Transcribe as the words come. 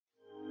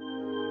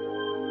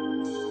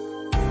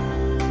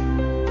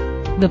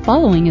The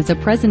following is a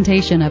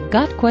presentation of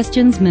Got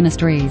Questions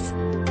Ministries.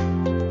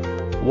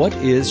 What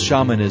is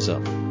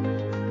shamanism?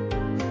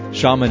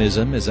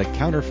 Shamanism is a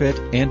counterfeit,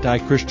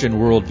 anti-Christian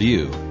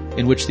worldview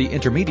in which the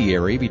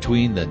intermediary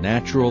between the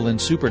natural and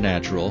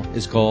supernatural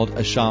is called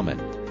a shaman.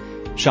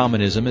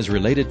 Shamanism is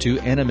related to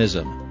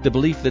animism, the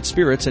belief that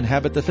spirits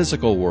inhabit the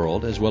physical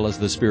world as well as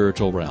the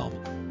spiritual realm.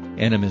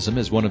 Animism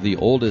is one of the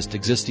oldest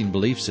existing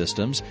belief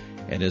systems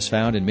and is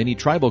found in many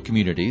tribal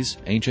communities,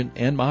 ancient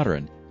and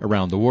modern,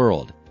 around the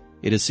world.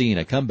 It is seeing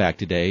a comeback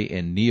today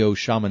in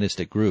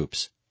neo-shamanistic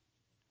groups.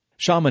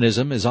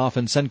 Shamanism is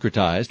often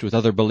syncretized with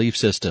other belief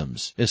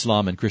systems,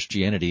 Islam and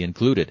Christianity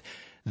included,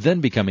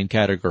 then becoming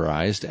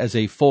categorized as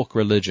a folk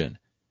religion.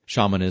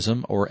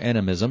 Shamanism or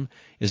animism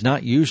is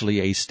not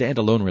usually a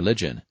standalone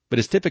religion, but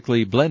is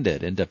typically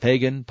blended into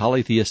pagan,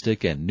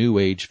 polytheistic, and New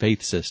Age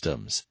faith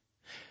systems.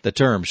 The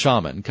term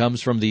shaman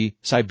comes from the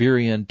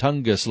Siberian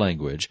Tungus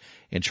language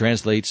and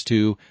translates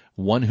to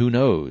one who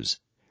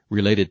knows.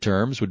 Related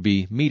terms would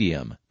be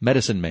medium,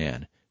 medicine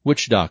man,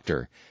 witch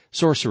doctor,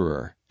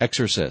 sorcerer,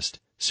 exorcist,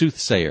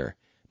 soothsayer,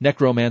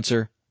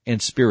 necromancer,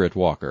 and spirit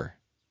walker.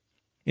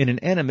 In an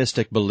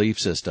animistic belief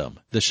system,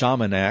 the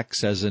shaman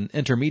acts as an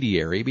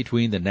intermediary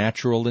between the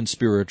natural and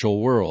spiritual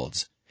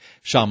worlds.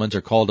 Shamans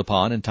are called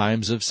upon in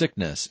times of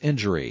sickness,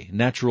 injury,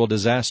 natural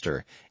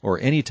disaster,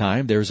 or any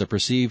time there is a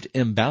perceived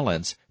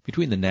imbalance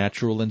between the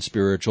natural and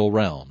spiritual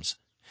realms.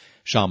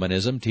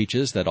 Shamanism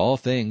teaches that all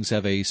things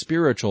have a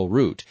spiritual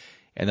root,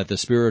 and that the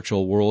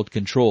spiritual world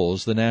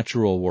controls the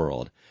natural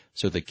world,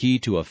 so the key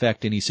to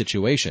affect any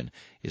situation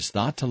is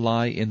thought to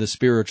lie in the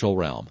spiritual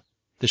realm.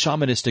 The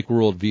shamanistic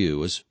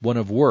worldview is one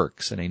of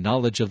works and a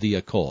knowledge of the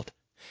occult.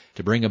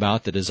 To bring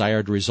about the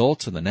desired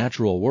results in the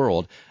natural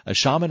world, a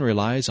shaman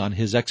relies on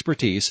his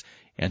expertise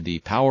and the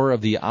power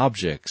of the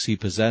objects he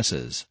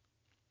possesses.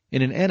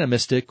 In an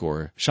animistic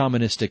or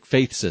shamanistic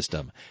faith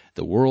system,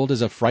 the world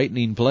is a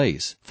frightening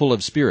place, full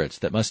of spirits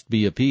that must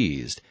be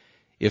appeased.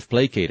 If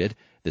placated,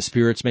 the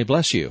spirits may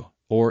bless you,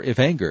 or if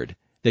angered,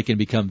 they can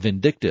become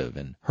vindictive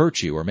and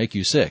hurt you or make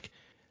you sick.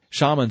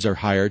 Shamans are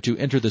hired to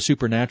enter the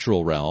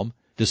supernatural realm,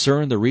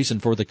 discern the reason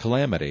for the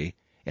calamity,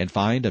 and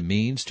find a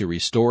means to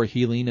restore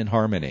healing and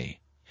harmony.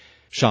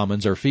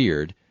 Shamans are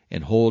feared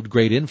and hold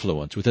great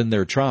influence within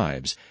their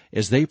tribes,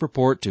 as they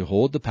purport to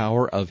hold the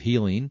power of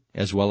healing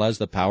as well as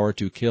the power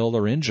to kill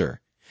or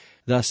injure.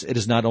 Thus, it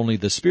is not only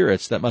the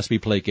spirits that must be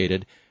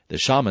placated, the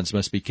shamans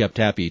must be kept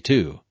happy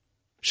too.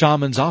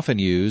 Shamans often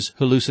use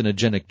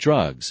hallucinogenic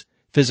drugs,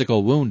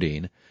 physical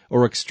wounding,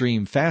 or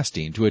extreme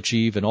fasting to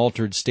achieve an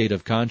altered state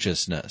of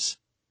consciousness.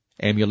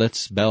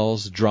 Amulets,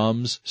 bells,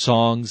 drums,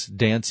 songs,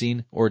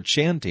 dancing, or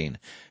chanting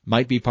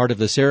might be part of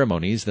the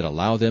ceremonies that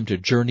allow them to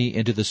journey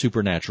into the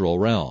supernatural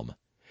realm.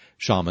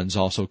 Shamans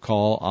also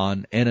call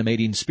on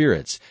animating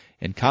spirits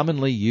and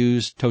commonly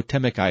use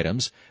totemic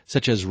items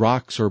such as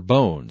rocks or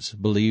bones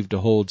believed to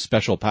hold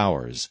special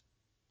powers.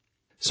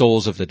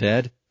 Souls of the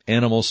dead,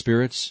 animal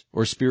spirits,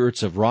 or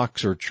spirits of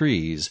rocks or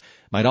trees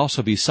might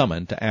also be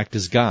summoned to act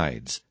as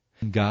guides.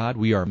 God,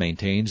 we are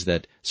maintains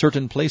that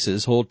certain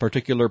places hold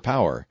particular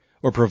power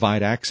or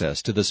provide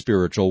access to the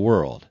spiritual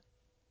world.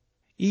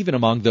 Even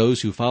among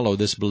those who follow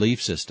this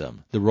belief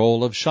system, the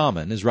role of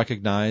shaman is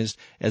recognized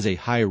as a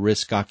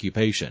high-risk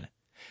occupation.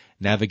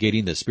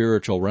 Navigating the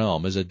spiritual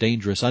realm is a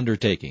dangerous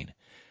undertaking.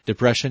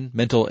 Depression,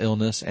 mental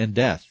illness, and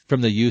death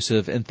from the use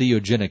of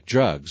entheogenic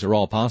drugs are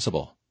all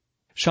possible.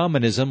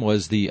 Shamanism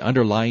was the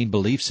underlying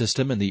belief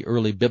system in the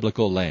early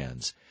biblical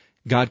lands.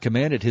 God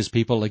commanded his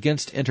people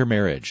against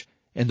intermarriage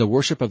and the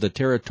worship of the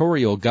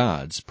territorial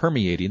gods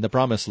permeating the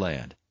Promised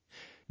Land.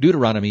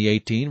 Deuteronomy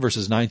 18,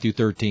 verses 9 through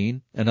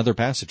 13, and other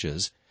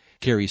passages,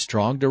 carry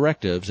strong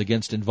directives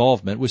against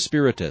involvement with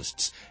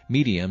spiritists,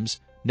 mediums,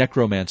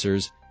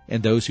 necromancers,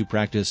 and those who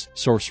practice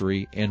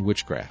sorcery and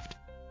witchcraft.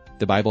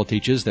 The Bible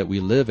teaches that we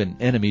live in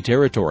enemy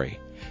territory.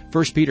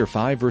 1 Peter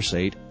 5, verse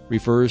 8,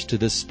 refers to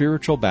this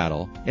spiritual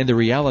battle and the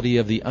reality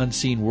of the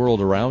unseen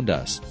world around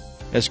us.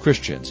 As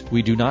Christians,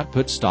 we do not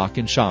put stock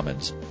in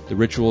shamans, the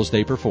rituals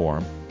they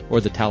perform,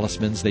 or the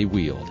talismans they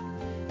wield.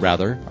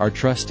 Rather, our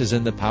trust is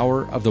in the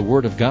power of the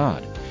Word of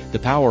God, the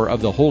power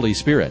of the Holy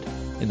Spirit,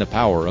 and the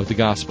power of the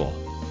Gospel.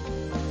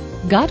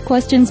 Got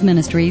Questions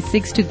Ministry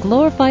seeks to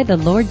glorify the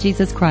Lord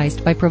Jesus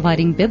Christ by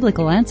providing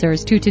biblical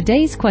answers to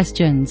today's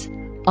questions.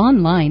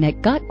 Online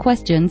at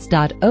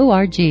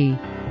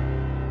gotquestions.org.